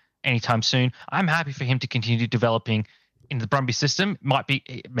game anytime soon. I'm happy for him to continue developing in the Brumby system.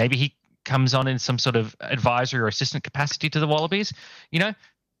 Maybe he comes on in some sort of advisory or assistant capacity to the Wallabies. You know,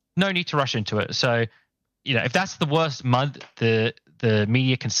 no need to rush into it. So, you know, if that's the worst mud the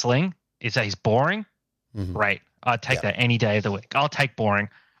media can sling, is that he's boring, great. I'd take that any day of the week. I'll take boring.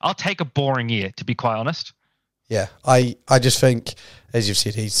 I'll take a boring year, to be quite honest. Yeah, I just think, as you've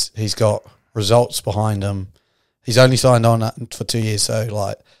said, he's got results behind him. He's only signed on for 2 years,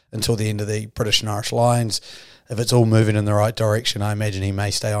 so until the end of the British and Irish Lions. If it's all moving in the right direction, I imagine he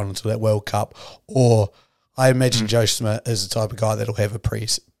may stay on until that World Cup. Or I imagine Joe Schmidt is the type of guy that'll have a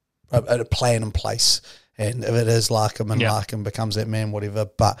plan in place. And if it is Larkham and Larkham becomes that man, whatever.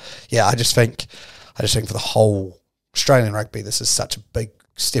 But yeah, I just think for the whole Australian rugby, this is such a big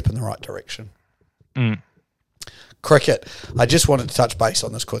step in the right direction. Cricket. I just wanted to touch base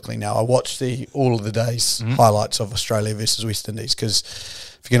on this quickly now. I watched all of the day's highlights of Australia versus West Indies because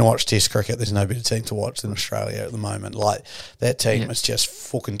if you're going to watch Test cricket, there's no better team to watch than Australia at the moment. Like, that team is just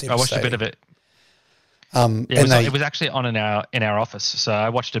fucking devastating. I watched a bit of it. It was actually on in our office, so I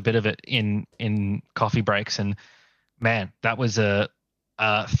watched a bit of it in coffee breaks, and man, that was a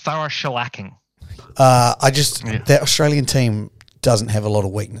thorough shellacking. That Australian team doesn't have a lot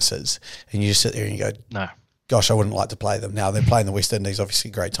of weaknesses, and you just sit there and you go, no. Gosh, I wouldn't like to play them. Now they're playing the West Indies.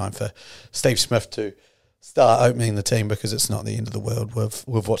 Obviously, a great time for Steve Smith to start opening the team because it's not the end of the world with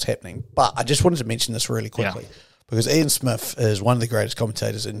what's happening. But I just wanted to mention this really quickly because Ian Smith is one of the greatest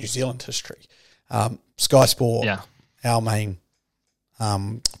commentators in New Zealand history. Sky Sport, our main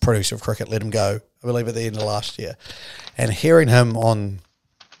producer of cricket, let him go, I believe, at the end of last year. And hearing him on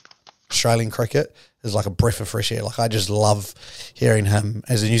Australian cricket is like a breath of fresh air. Like, I just love hearing him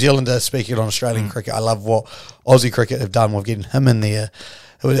as a New Zealander speaking on Australian cricket. I love what Aussie cricket have done with getting him in there.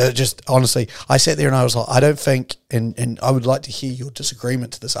 It was just, honestly, I sat there and I was like, I don't think, and I would like to hear your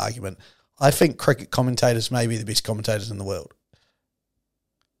disagreement to this argument. I think cricket commentators may be the best commentators in the world.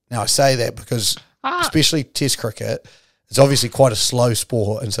 Now, I say that because, especially Test cricket, it's obviously quite a slow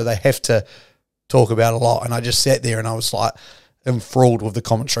sport, and so they have to talk about a lot. And I just sat there and I was like enthralled with the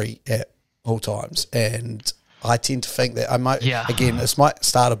commentary at all times. And I tend to think that I might, again, this might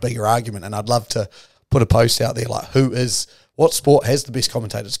start a bigger argument, and I'd love to put a post out there like, what sport has the best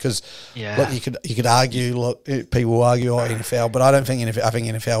commentators? Because look, you could argue, people will argue NFL, but I don't think NFL. I think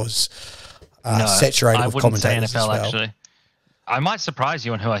NFL is saturated with commentators. Say NFL, as well. Actually, I might surprise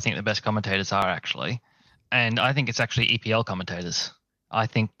you on who I think the best commentators are. Actually, and I think it's actually EPL commentators. I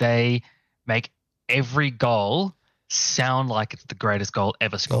think they make every goal sound like it's the greatest goal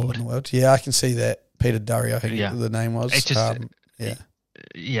ever scored. In the world. Yeah, I can see that. Peter Durry, I think the name was. It's just,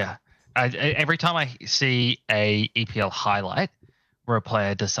 yeah. Every time I see a EPL highlight where a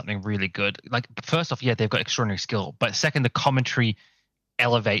player does something really good, like first off, they've got extraordinary skill, but second, the commentary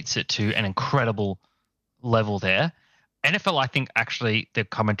elevates it to an incredible level there. NFL, I think actually the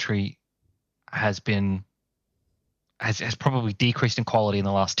commentary has probably decreased in quality in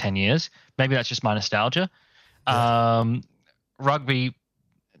the last 10 years. Maybe that's just my nostalgia. Yeah. Rugby,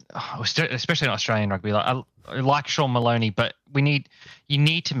 especially in Australian rugby, I like Sean Maloney, but you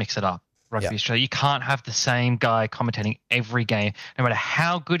need to mix it up. Rugby Australia, you can't have the same guy commentating every game. No matter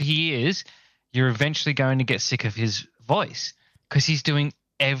how good he is, you're eventually going to get sick of his voice because he's doing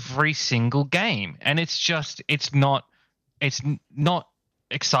every single game, and it's not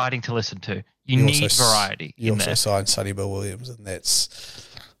exciting to listen to. You need variety. You also signed Sonny Bill Williams, and that's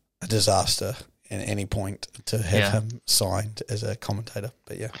a disaster at any point to have him signed as a commentator.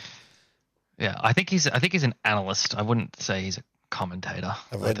 But I think he's an analyst. I wouldn't say he's a commentator.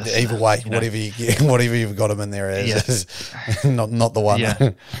 Either way, whatever you've got him in there as, not the one.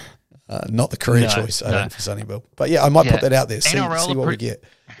 Yeah. Not the career choice, I think, for Sonny Bill. But I might put that out there. See what we get.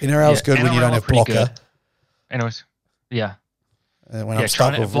 NRL's good when you don't have blocker. Anyways, when I'm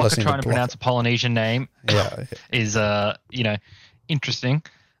stuck with listening trying to pronounce a Polynesian name is interesting.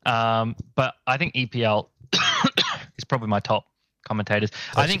 But I think EPL is probably my top commentators.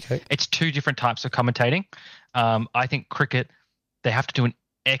 I think it's two different types of commentating. I think cricket, they have to do an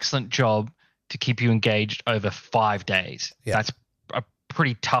excellent job to keep you engaged over 5 days. Yeah. That's a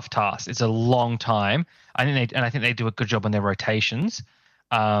pretty tough task. It's a long time. I think they do a good job on their rotations.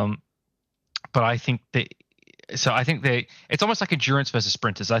 But I think it's almost like endurance versus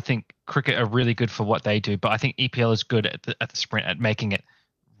sprinters. I think cricket are really good for what they do, but I think EPL is good at the sprint, at making it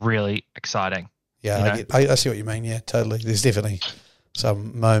really exciting. Yeah, I see what you mean. Yeah, totally. There's definitely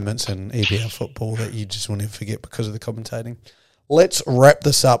some moments in EPL football that you just will never forget because of the commentating. Let's wrap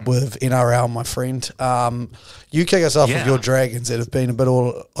this up with NRL, my friend. You kick us off with your Dragons that have been a bit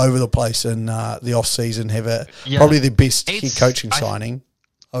all over the place in the off-season, have probably the best head coaching signing,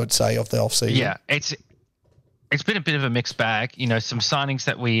 I would say, of the off-season. Yeah, it's been a bit of a mixed bag. Some signings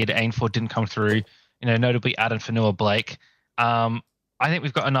that we had aimed for didn't come through, notably Adam Fanua-Blake. I think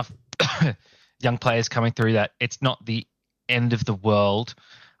we've got enough young players coming through that it's not the end of the world.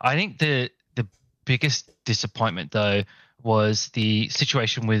 I think the biggest disappointment, though, was the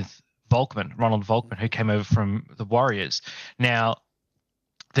situation with Ronald Volkman, who came over from the Warriors. Now,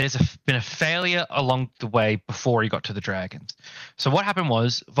 there's been a failure along the way before he got to the Dragons. So what happened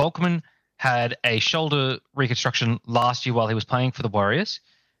was Volkman had a shoulder reconstruction last year while he was playing for the Warriors,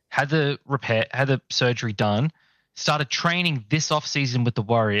 had the surgery done, started training this offseason with the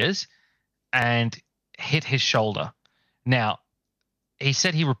Warriors, and hit his shoulder. Now, he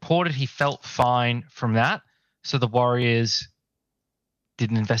said he reported he felt fine from that, so the Warriors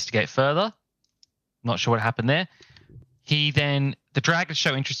didn't investigate further. Not sure what happened there. The Dragons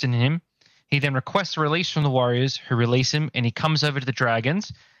show interest in him. He then requests a release from the Warriors, who release him, and he comes over to the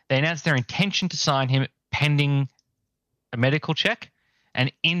Dragons. They announce their intention to sign him pending a medical check,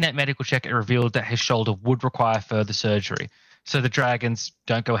 and in that medical check, it revealed that his shoulder would require further surgery. So the Dragons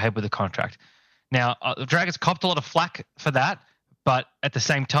don't go ahead with the contract. Now, the Dragons copped a lot of flack for that, but at the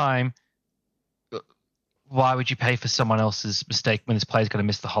same time, why would you pay for someone else's mistake when this player's going to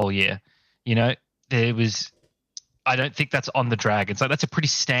miss the whole year? I don't think that's on the Dragons. Like, that's a pretty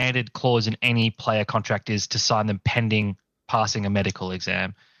standard clause in any player contract, is to sign them pending passing a medical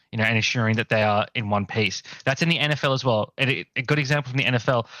exam, and ensuring that they are in one piece. That's in the NFL as well. And a good example from the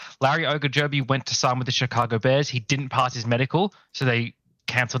NFL, Larry Ogunjobi went to sign with the Chicago Bears. He didn't pass his medical, so they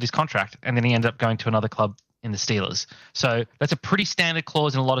canceled his contract, and then he ended up going to another club in the Steelers. So that's a pretty standard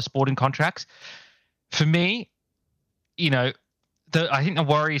clause in a lot of sporting contracts. For me, I think the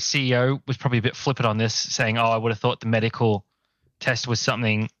Warriors CEO was probably a bit flippant on this, saying, I would have thought the medical test was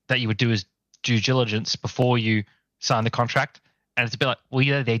something that you would do as due diligence before you sign the contract. And it's a bit like, well,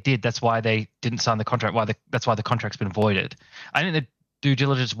 yeah, they did. That's why they didn't sign the contract. That's why the contract's been voided. I think the due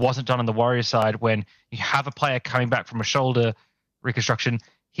diligence wasn't done on the Warriors side when you have a player coming back from a shoulder reconstruction.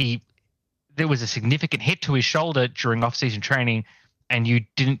 There was a significant hit to his shoulder during off-season training, and you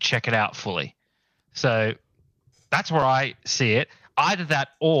didn't check it out fully. So that's where I see it. Either that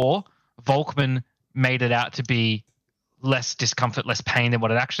or Volkman made it out to be less discomfort, less pain than what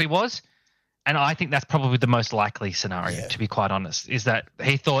it actually was. And I think that's probably the most likely scenario, to be quite honest, is that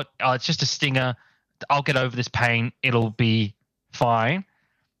he thought, it's just a stinger. I'll get over this pain. It'll be fine.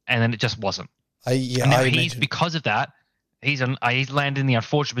 And then it just wasn't. And now because of that, he's landed in the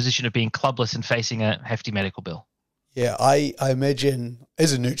unfortunate position of being clubless and facing a hefty medical bill. Yeah, I imagine,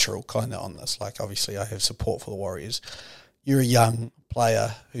 as a neutral kind of on this, like obviously I have support for the Warriors. You're a young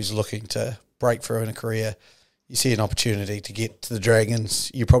player who's looking to break through in a career. You see an opportunity to get to the Dragons,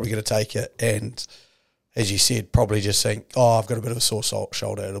 you're probably going to take it. And as you said, probably just think, oh, I've got a bit of a sore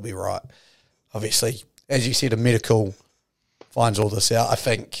shoulder, it'll be right. Obviously, as you said, a medical finds all this out. I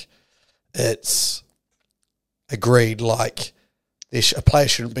think it's agreed, like a player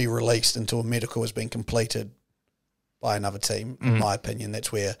shouldn't be released until a medical has been completed by another team, in my opinion.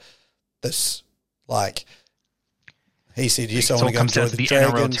 That's where this, like, he said, yes, I want to go enjoy the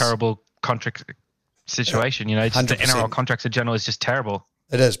Dragons. NRL terrible contract situation, you know, just the NRL contracts in general is just terrible.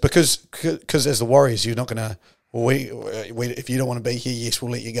 It is, because as the Warriors, you're not going to, we if you don't want to be here, yes,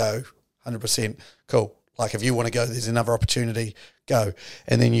 we'll let you go, 100%, cool. Like, if you want to go, there's another opportunity, go.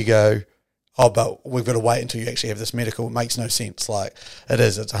 And then you go, oh, but we've got to wait until you actually have this medical. It makes no sense. Like,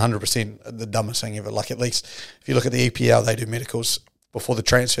 it's 100% the dumbest thing ever. Like, at least if you look at the EPL, they do medicals before the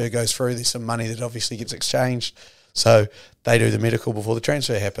transfer goes through. There's some money that obviously gets exchanged. So they do the medical before the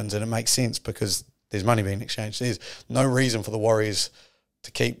transfer happens, and it makes sense because there's money being exchanged. There's no reason for the Warriors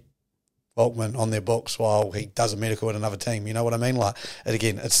to keep Volkman on their books while he does a medical at another team. You know what I mean? Like, and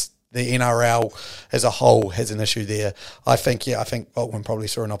again, it's the NRL as a whole has an issue there. I think Volkman probably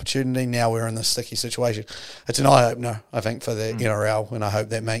saw an opportunity. Now we're in this sticky situation. It's an eye-opener, I think, for the NRL, and I hope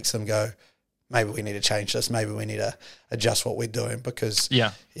that makes them go, maybe we need to change this. Maybe we need to adjust what we're doing because, you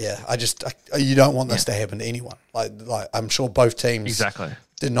don't want this to happen to anyone. Like I'm sure both teams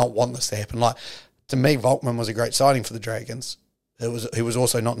did not want this to happen. Like, to me, Volkman was a great signing for the Dragons. He was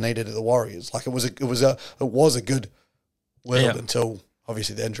also not needed at the Warriors. Like, it was a good world until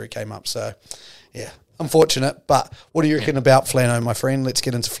obviously the injury came up. So, yeah, unfortunate. But what do you reckon about Flanno, my friend? Let's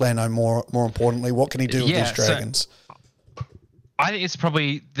get into Flanno more importantly. What can he do with these Dragons? So I think it's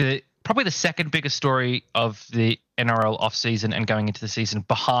probably the second biggest story of the NRL offseason and going into the season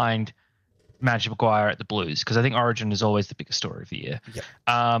behind Madge Maguire at the Blues, because I think Origin is always the biggest story of the year. Yeah.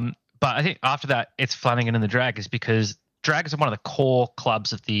 But I think after that, it's Flanagan and the Dragons, because Dragons are one of the core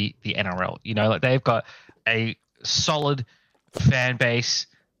clubs of the NRL. You know, like, they've got a solid fan base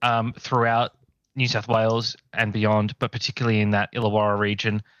throughout New South Wales and beyond, but particularly in that Illawarra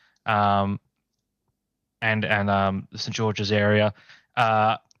region and the St George's area.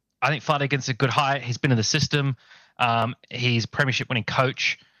 I think Flanagan's a good hire. He's been in the system. He's a premiership winning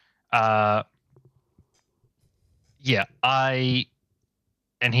coach.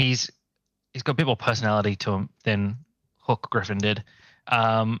 And he's got a bit more personality to him than Hook Griffin did.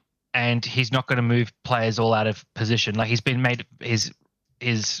 And he's not going to move players all out of position. Like, he's been made his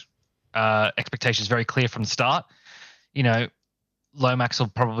expectations very clear from the start. You know, Lomax will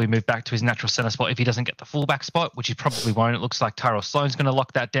probably move back to his natural centre spot if he doesn't get the fullback spot, which he probably won't. It looks like Tyrell Sloan's going to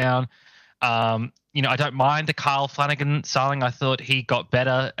lock that down. You know, I don't mind the Kyle Flanagan signing. I thought he got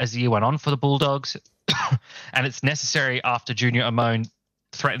better as the year went on for the Bulldogs. And it's necessary after Junior Amone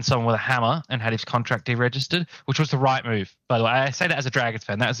threatened someone with a hammer and had his contract deregistered, which was the right move. By the way, I say that as a Dragons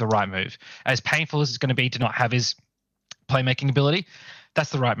fan, that is the right move. As painful as it's going to be to not have his playmaking ability, that's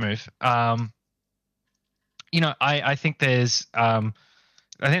the right move. You know, I think there's, I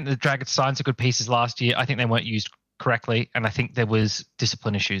think the Dragons signed some good pieces last year. I think they weren't used correctly, and I think there was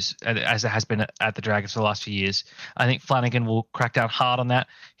discipline issues, as there has been at the Dragons for the last few years. I think Flanagan will crack down hard on that.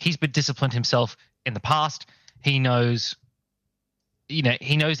 He's been disciplined himself in the past. He knows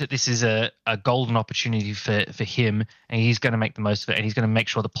that this is a golden opportunity for him, and he's going to make the most of it, and he's going to make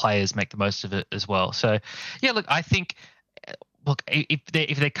sure the players make the most of it as well. So, yeah, look, I think, if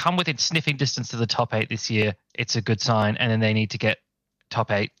they come within sniffing distance to the top 8 this year, it's a good sign, and then they need to get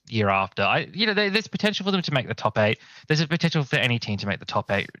top 8 year after. There's potential for them to make the top 8. There's a potential for any team to make the top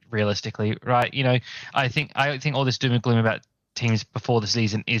 8, realistically, right? You know, I think all this doom and gloom about teams before the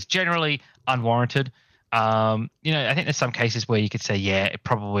season is generally unwarranted. I think there's some cases where you could say, they're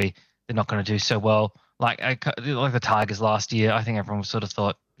not going to do so well. Like the Tigers last year, I think everyone sort of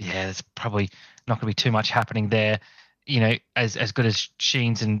thought, there's probably not going to be too much happening there. You know, as good as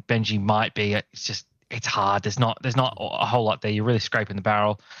Sheens and Benji might be, it's hard. There's not a whole lot there. You're really scraping the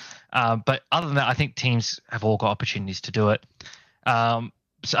barrel. But other than that, I think teams have all got opportunities to do it.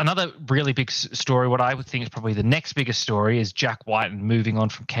 So another really big story, what I would think is probably the next biggest story, is Jack Wighton moving on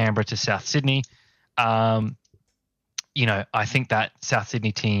from Canberra to South Sydney. I think that South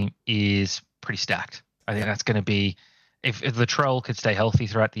Sydney team is pretty stacked. I think that's going to be, if Latrell could stay healthy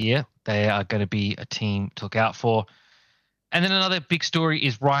throughout the year, they are going to be a team to look out for. And then another big story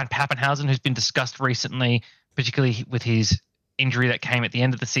is Ryan Pappenhausen, who's been discussed recently, particularly with his injury that came at the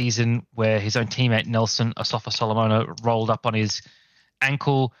end of the season where his own teammate Nelson Asafa Solomona rolled up on his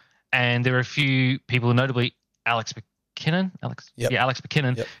ankle. And there were a few people, notably Alex McKinnon,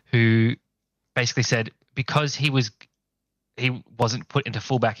 who basically said because he wasn't put into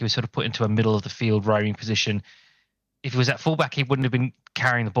fullback, he was sort of put into a middle of the field roaming position. If he was at fullback, he wouldn't have been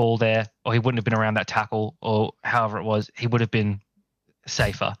carrying the ball there, or he wouldn't have been around that tackle, or however it was, he would have been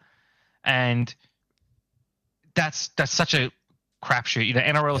safer. And that's such a crapshoot. You know,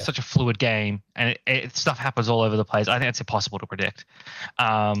 NRL is such a fluid game, and stuff happens all over the place. I think it's impossible to predict.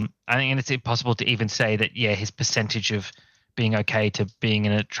 I think it's impossible to even say that, his percentage of being okay to being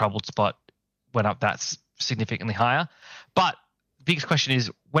in a troubled spot went up that's significantly higher. But the biggest question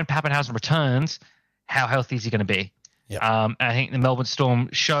is, when Pappenhausen returns, how healthy is he going to be? Yep. I think the Melbourne Storm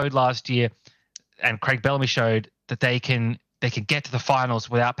showed last year, and Craig Bellamy showed, that they can get to the finals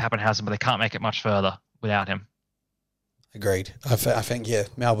without Pappenhausen, but they can't make it much further without him. Agreed. I think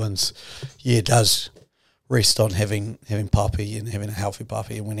Melbourne's year does rest on having Pappy and having a healthy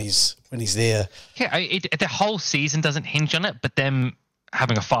Pappy, and when he's there, the whole season doesn't hinge on it, but them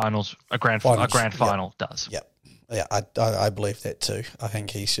having a grand final does. Yeah, I believe that too. I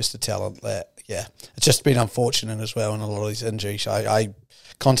think he's just a talent that, it's just been unfortunate as well in a lot of these injuries.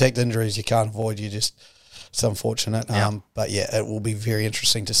 Contact injuries you can't avoid. It's unfortunate. But it will be very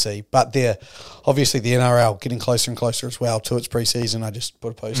interesting to see. But obviously the NRL getting closer and closer as well to its preseason. I just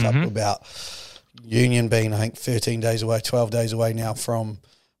put a post up about Union being, I think, 13 days away, 12 days away now from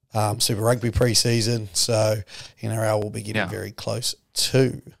Super Rugby preseason. So NRL will be getting very close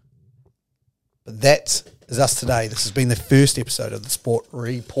too. But that is us today. This has been the first episode of the Sport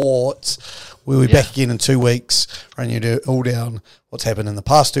Reports. We'll be back again in 2 weeks, running you all down what's happened in the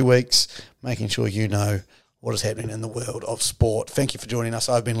past 2 weeks, making sure you know what is happening in the world of sport. Thank you for joining us.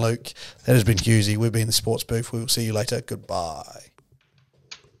 I've been Luke. That has been Husey. We've been the Sports Booth. We will see you later. Goodbye.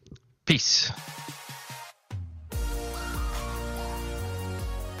 Peace.